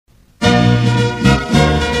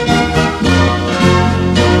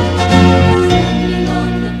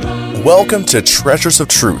Welcome to Treasures of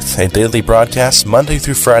Truth, a daily broadcast Monday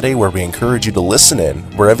through Friday where we encourage you to listen in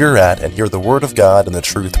wherever you're at and hear the Word of God and the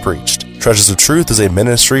truth preached. Treasures of Truth is a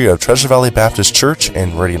ministry of Treasure Valley Baptist Church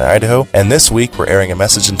in Meridian, Idaho, and this week we're airing a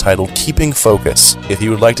message entitled Keeping Focus. If you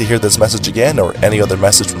would like to hear this message again or any other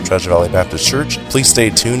message from Treasure Valley Baptist Church, please stay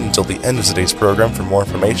tuned until the end of today's program for more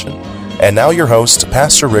information. And now your host,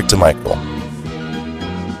 Pastor Rick DeMichael.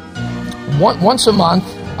 Once a month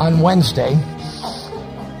on Wednesday,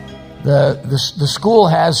 the school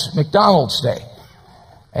has McDonald's Day,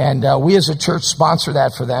 and we as a church sponsor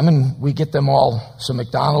that for them, and we get them all some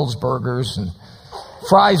McDonald's burgers and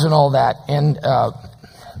fries and all that. And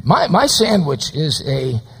my sandwich is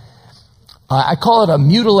I call it a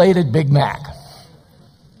mutilated Big Mac.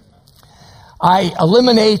 I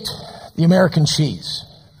eliminate the American cheese.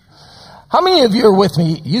 How many of you are with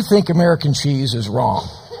me? You think American cheese is wrong?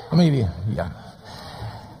 How many of you? Yeah.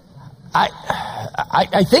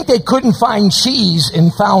 I think they couldn't find cheese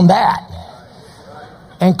and found that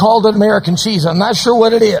and called it American cheese. I'm not sure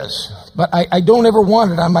what it is, but I don't ever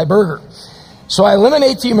want it on my burger. So I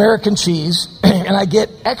eliminate the American cheese and I get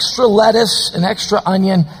extra lettuce and extra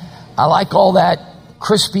onion. I like all that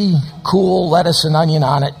crispy, cool lettuce and onion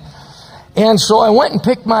on it. And so I went and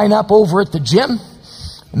picked mine up over at the gym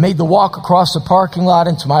and made the walk across the parking lot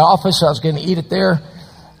into my office. I was going to eat it there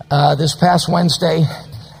this past Wednesday.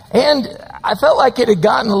 And I felt like it had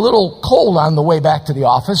gotten a little cold on the way back to the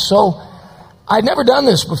office, so I'd never done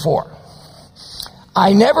this before.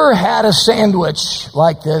 I never had a sandwich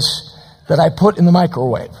like this that I put in the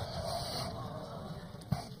microwave.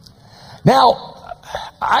 Now,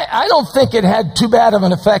 I don't think it had too bad of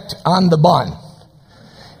an effect on the bun.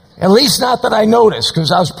 At least not that I noticed,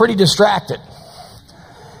 because I was pretty distracted.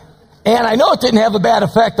 And I know it didn't have a bad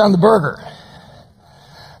effect on the burger,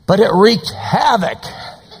 but it wreaked havoc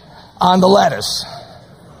on the lettuce.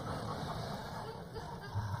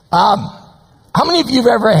 How many of you have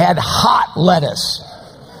ever had hot lettuce?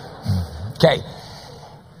 Okay.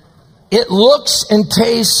 It looks and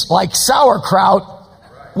tastes like sauerkraut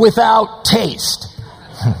without taste.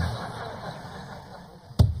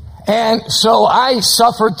 And so I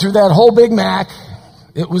suffered through that whole Big Mac.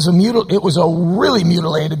 It was a really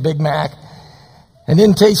mutilated Big Mac. It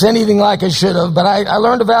didn't taste anything like I should have, but I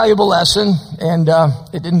learned a valuable lesson, and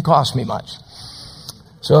it didn't cost me much.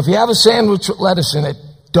 So if you have a sandwich with lettuce in it,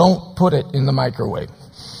 don't put it in the microwave.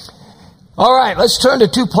 All right, let's turn to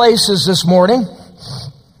two places this morning.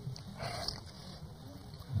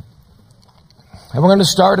 And we're going to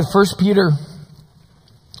start at 1 Peter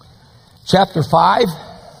chapter 5.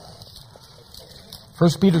 1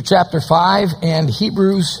 Peter chapter 5 and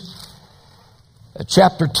Hebrews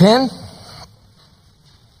chapter 10.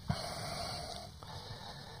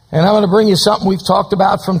 And I'm going to bring you something we've talked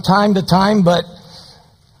about from time to time, but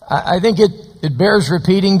I think it bears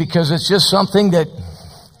repeating because it's just something that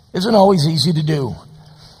isn't always easy to do.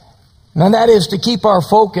 And that is to keep our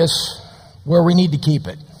focus where we need to keep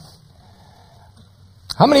it.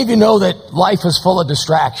 How many of you know that life is full of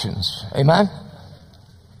distractions? Amen?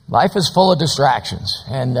 Life is full of distractions.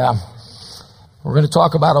 And we're going to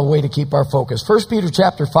talk about a way to keep our focus. 1 Peter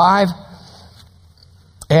chapter 5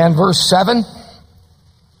 and verse 7.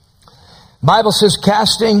 Bible says,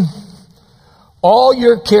 casting all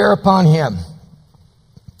your care upon him,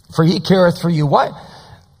 for he careth for you.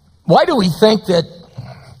 Why do we think that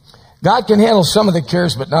God can handle some of the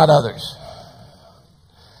cares but not others?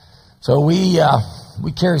 So we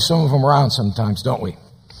carry some of them around sometimes, don't we?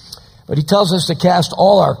 But he tells us to cast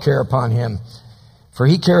all our care upon him, for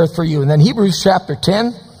he careth for you. And then Hebrews chapter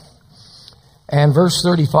 10 and verse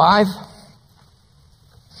 35.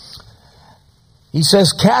 He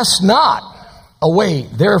says, cast not away,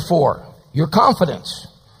 therefore, your confidence,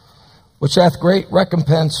 which hath great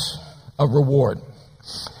recompense of reward.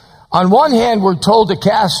 On one hand, we're told to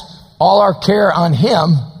cast all our care on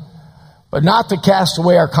him, but not to cast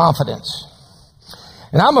away our confidence.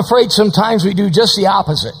 And I'm afraid sometimes we do just the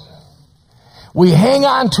opposite. We hang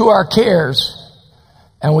on to our cares,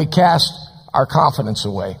 and we cast our confidence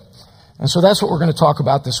away. And so that's what we're going to talk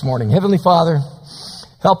about this morning. Heavenly Father,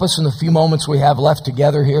 help us in the few moments we have left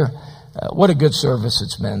together here. What a good service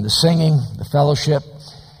it's been. The singing, the fellowship,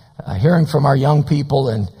 hearing from our young people,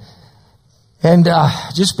 and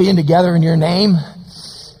just being together in your name,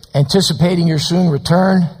 anticipating your soon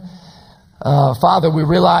return. Father, we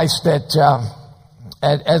realize that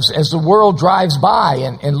as the world drives by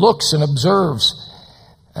and looks and observes,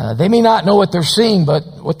 they may not know what they're seeing, but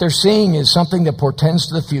what they're seeing is something that portends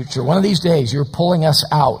to the future. One of these days, you're pulling us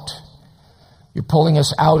out. You're pulling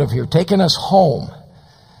us out of here, taking us home.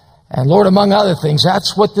 And Lord, among other things,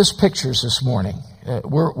 that's what this pictures this morning.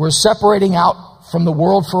 We're separating out from the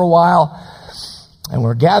world for a while, and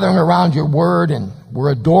we're gathering around your word, and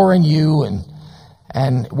we're adoring you,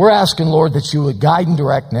 and we're asking, Lord, that you would guide and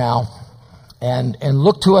direct now, and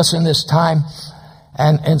look to us in this time,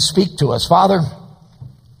 and speak to us. Father,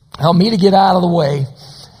 help me to get out of the way,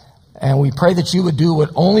 and we pray that you would do what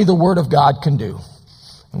only the Word of God can do.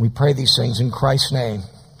 And we pray these things in Christ's name.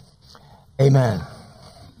 Amen.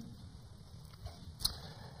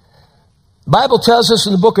 The Bible tells us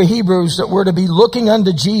in the book of Hebrews that we're to be looking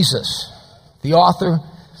unto Jesus, the author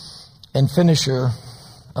and finisher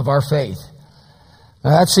of our faith.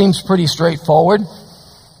 Now that seems pretty straightforward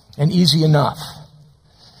and easy enough.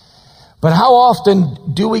 But how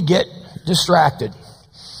often do we get distracted?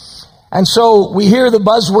 And so we hear the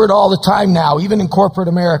buzzword all the time now, even in corporate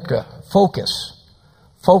America, focus.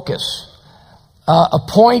 Focus. A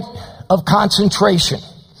point of concentration.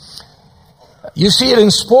 You see it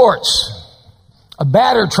in sports. A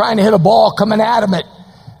batter trying to hit a ball coming at him at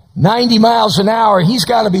 90 miles an hour, he's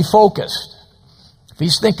got to be focused. If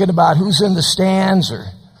he's thinking about who's in the stands or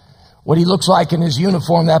what he looks like in his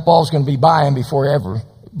uniform, that ball's going to be by him before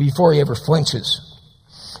he ever flinches.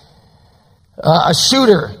 A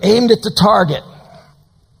shooter aimed at the target,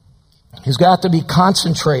 he's got to be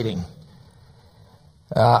concentrating.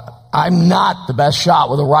 I'm not the best shot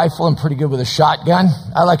with a rifle. I'm pretty good with a shotgun.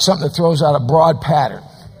 I like something that throws out a broad pattern.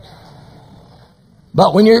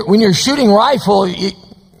 But when you're shooting rifle,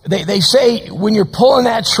 they say when you're pulling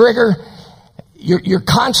that trigger, your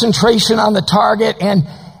concentration on the target, and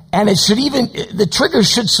the trigger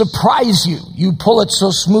should surprise you. You pull it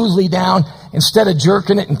so smoothly down instead of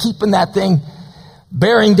jerking it and keeping that thing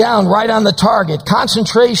bearing down right on the target.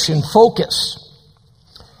 Concentration, focus.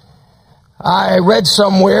 I read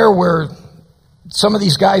somewhere where some of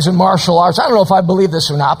these guys in martial arts, I don't know if I believe this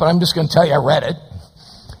or not, but I'm just going to tell you I read it.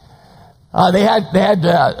 They had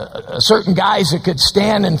certain guys that could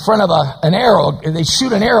stand in front of an arrow, and they'd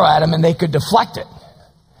shoot an arrow at them and they could deflect it.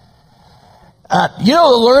 The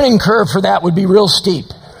learning curve for that would be real steep.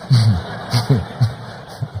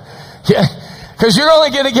 Yeah, because you're only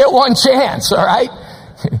going to get one chance, all right?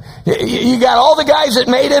 You got all the guys that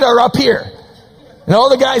made it are up here. And all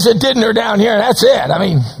the guys that didn't are down here, and that's it. I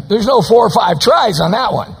mean, there's no 4 or 5 tries on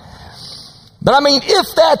that one. But I mean, if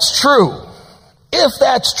that's true,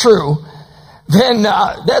 then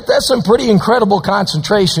that's some pretty incredible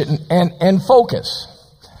concentration and focus.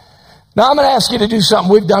 Now, I'm going to ask you to do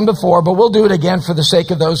something we've done before, but we'll do it again for the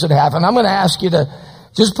sake of those that haven't. I'm going to ask you to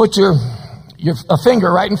just put a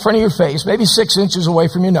finger right in front of your face, maybe 6 inches away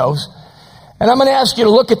from your nose. And I'm going to ask you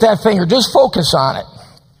to look at that finger. Just focus on it.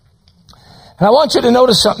 And I want you to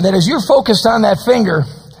notice something, that as you're focused on that finger,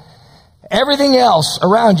 everything else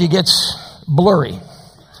around you gets blurry.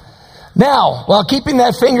 Now, while keeping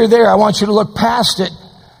that finger there, I want you to look past it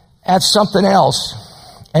at something else.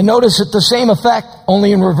 And notice that the same effect,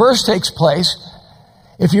 only in reverse, takes place.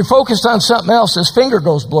 If you're focused on something else, this finger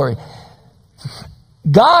goes blurry.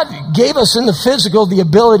 God gave us in the physical the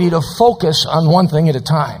ability to focus on one thing at a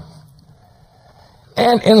time.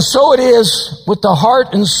 And so it is with the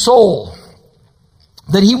heart and soul,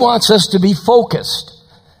 that he wants us to be focused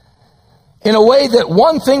in a way that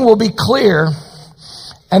one thing will be clear,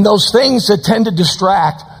 and those things that tend to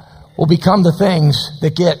distract will become the things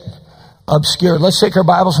that get obscured. Let's take our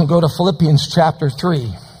Bibles and go to Philippians chapter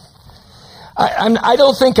 3. I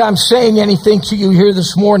don't think I'm saying anything to you here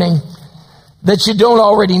this morning that you don't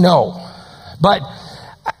already know. But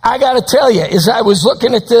I got to tell you, as I was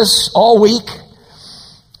looking at this all week,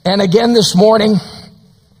 and again this morning,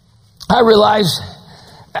 I realized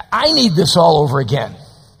I need this all over again.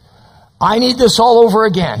 I need this all over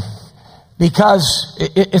again because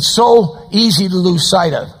it's so easy to lose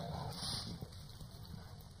sight of.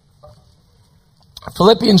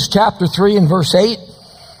 Philippians chapter 3 and verse 8.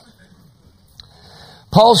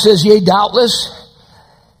 Paul says, "Yea, doubtless,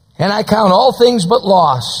 and I count all things but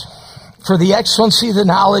loss for the excellency of the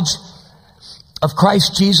knowledge of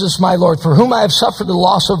Christ Jesus my Lord, for whom I have suffered the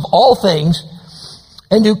loss of all things,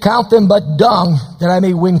 and do count them but dung, that I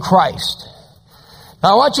may win Christ."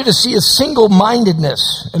 Now I want you to see a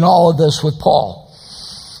single-mindedness in all of this with Paul.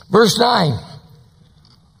 Verse 9,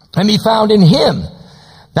 "And be found in him,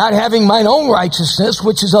 not having mine own righteousness,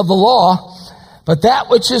 which is of the law, but that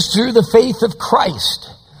which is through the faith of Christ,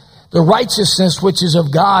 the righteousness which is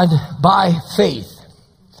of God by faith,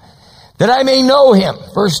 that I may know him,"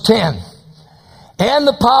 verse 10, "and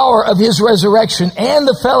the power of his resurrection, and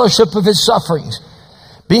the fellowship of his sufferings,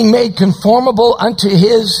 being made conformable unto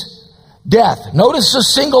his death." Notice the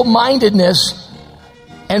single-mindedness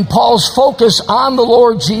and Paul's focus on the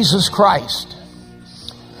Lord Jesus Christ.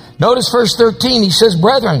 Notice verse 13, he says,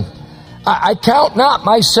 brethren, I count not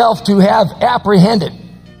myself to have apprehended.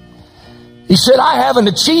 He said, I haven't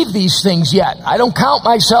achieved these things yet. I don't count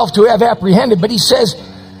myself to have apprehended. But he says,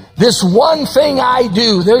 this one thing I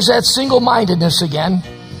do, there's that single-mindedness again,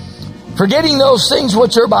 forgetting those things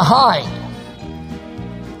which are behind,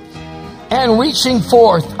 and reaching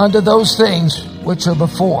forth unto those things which are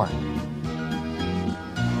before.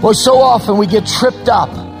 Well, so often we get tripped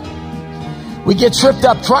up. We get tripped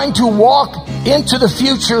up trying to walk into the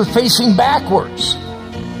future facing backwards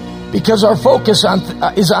because our focus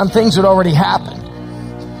is on things that already happened,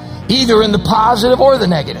 either in the positive or the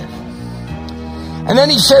negative. And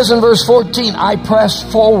then he says in verse 14, I press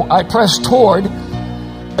toward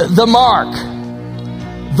the mark.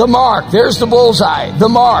 The mark, there's the bullseye. The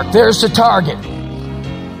mark, there's the target.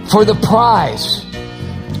 For the prize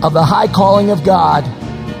of the high calling of God.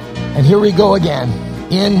 And here we go again.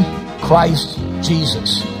 In Christ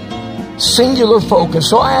Jesus. Singular focus.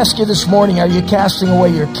 So I ask you this morning, are you casting away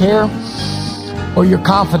your care or your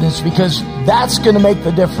confidence? Because that's going to make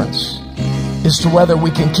the difference as to whether we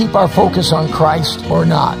can keep our focus on Christ or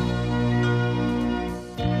not.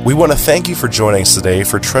 We want to thank you for joining us today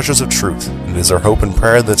for Treasures of Truth. It is our hope and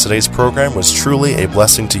prayer that today's program was truly a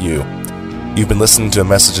blessing to you. You've been listening to a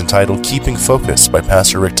message entitled Keeping Focus by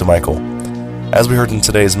Pastor Rick DeMichael. As we heard in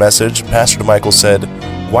today's message, Pastor DeMichael said,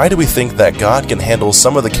 why do we think that God can handle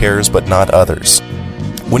some of the cares but not others?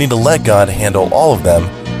 We need to let God handle all of them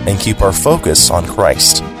and keep our focus on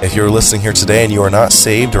Christ. If you're listening here today and you are not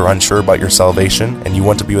saved or unsure about your salvation and you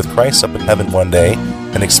want to be with Christ up in heaven one day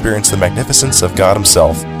and experience the magnificence of God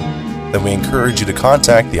Himself, then we encourage you to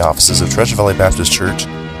contact the offices of Treasure Valley Baptist Church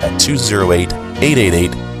at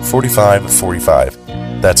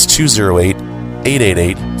 208-888-4545. That's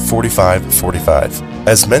 208-888-4545.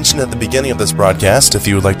 As mentioned at the beginning of this broadcast, if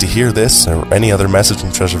you would like to hear this or any other message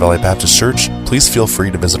from Treasure Valley Baptist Church, please feel free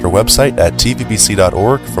to visit our website at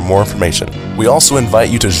tvbc.org for more information. We also invite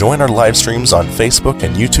you to join our live streams on Facebook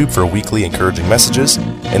and YouTube for weekly encouraging messages.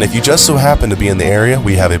 And if you just so happen to be in the area,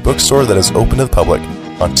 we have a bookstore that is open to the public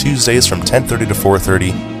on Tuesdays from 10:30 to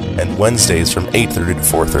 4:30 and Wednesdays from 8:30 to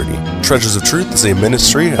 4:30. Treasures of Truth is a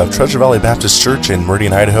ministry of Treasure Valley Baptist Church in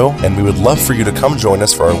Meridian, Idaho, and we would love for you to come join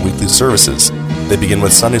us for our weekly services. They begin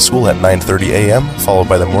with Sunday school at 9:30 a.m., followed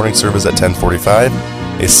by the morning service at 10:45,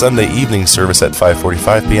 a Sunday evening service at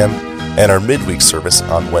 5:45 p.m., and our midweek service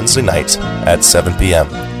on Wednesday nights at 7 p.m.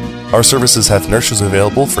 Our services have nurseries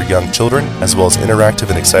available for young children, as well as interactive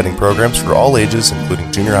and exciting programs for all ages,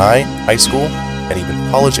 including junior high, high school, and even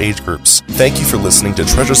college age groups. Thank you for listening to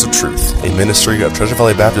Treasures of Truth, a ministry of Treasure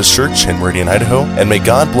Valley Baptist Church in Meridian, Idaho, and may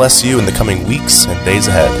God bless you in the coming weeks and days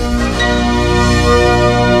ahead.